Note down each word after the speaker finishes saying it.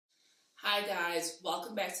Hi guys,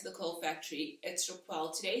 welcome back to the Curl Factory. It's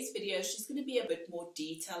Racquel. Today's video is just going to be a bit more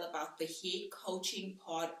detail about the hair coaching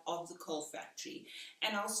part of the Curl Factory.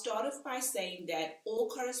 And I'll start off by saying that all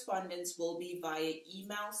correspondence will be via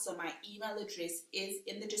email. So my email address is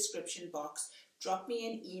in the description box. Drop me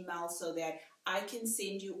an email so that I can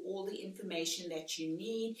send you all the information that you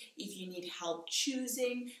need. If you need help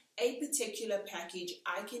choosing a particular package,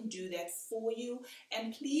 I can do that for you.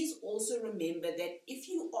 And please also remember that if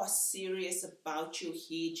you are serious about your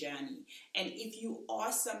hair journey, and if you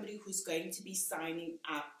are somebody who's going to be signing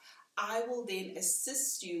up, I will then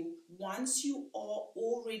assist you. Once you are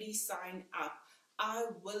already signed up, I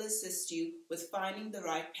will assist you with finding the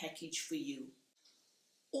right package for you.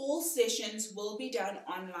 All sessions will be done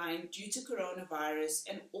online due to coronavirus,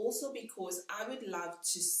 and also because I would love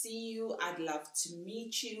to see you, I'd love to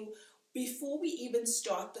meet you. Before we even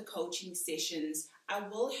start the coaching sessions, I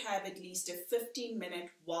will have at least a 15-minute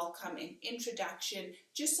welcome and introduction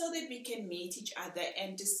just so that we can meet each other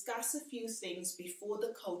and discuss a few things before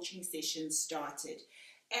the coaching session started.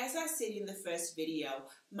 As I said in the first video,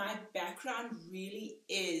 my background really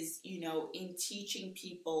is, in teaching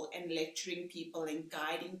people and lecturing people and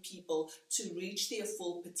guiding people to reach their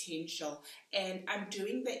full potential. And I'm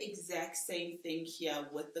doing the exact same thing here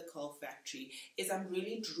with the Curl Factory, is I'm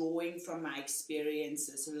really drawing from my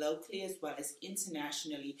experiences locally as well as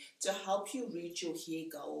internationally to help you reach your hair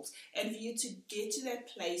goals and for you to get to that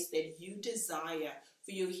place that you desire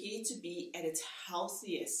for your hair to be at its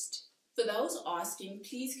healthiest. For those asking,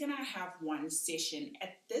 please can I have one session?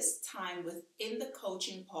 At this time within the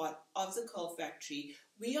coaching part of the Curl Factory,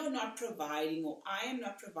 we are not providing, or I am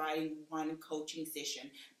not providing one coaching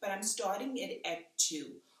session, but I'm starting it at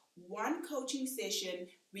 2. One coaching session,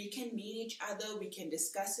 we can meet each other, we can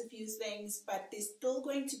discuss a few things, but there's still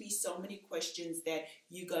going to be so many questions that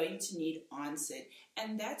you're going to need answered.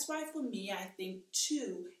 And that's why for me, I think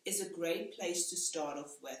 2 is a great place to start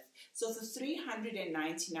off with. So for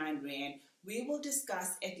 399 Rand, we will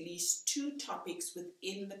discuss at least 2 topics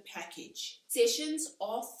within the package. Sessions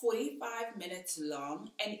are 45 minutes long,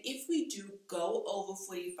 and if we do go over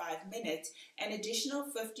 45 minutes, an additional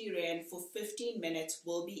 50 Rand for 15 minutes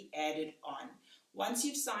will be added on. Once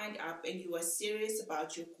you've signed up and you are serious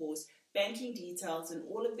about your course, banking details and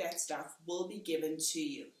all of that stuff will be given to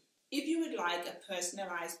you. If you would like a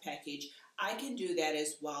personalized package, I can do that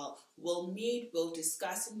as well. We'll meet, we'll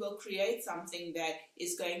discuss, and we'll create something that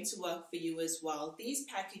is going to work for you as well. These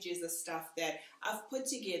packages are stuff that I've put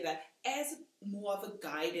together as more of a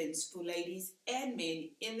guidance for ladies and men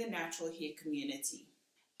in the natural hair community.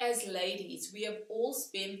 As ladies, we have all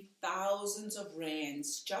spent thousands of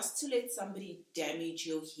rands just to let somebody damage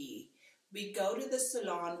your hair. We go to the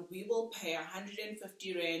salon, we will pay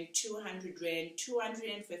 150 Rand, 200 Rand,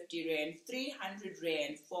 250 Rand, 300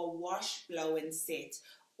 Rand for a wash, blow and set,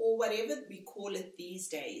 or whatever we call it these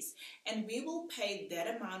days. And we will pay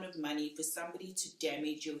that amount of money for somebody to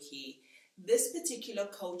damage your hair. This particular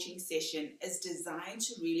coaching session is designed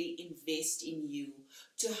to really invest in you,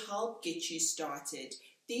 to help get you started.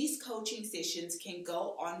 These coaching sessions can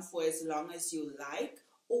go on for as long as you like,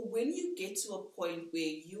 or when you get to a point where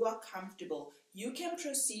you are comfortable, you can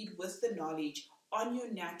proceed with the knowledge on your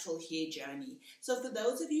natural hair journey. So for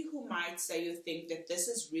those of you who might say you think that this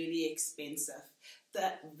is really expensive,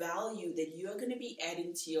 the value that you're going to be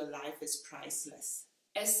adding to your life is priceless.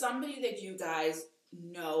 As somebody that you guys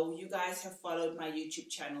know, you guys have followed my YouTube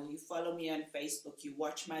channel, you follow me on Facebook, you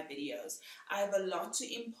watch my videos. I have a lot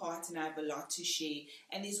to impart and I have a lot to share,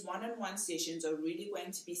 and these one-on-one sessions are really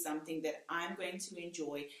going to be something that I'm going to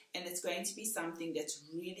enjoy, and it's going to be something that's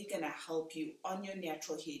really going to help you on your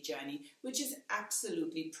natural hair journey, which is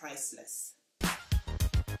absolutely priceless.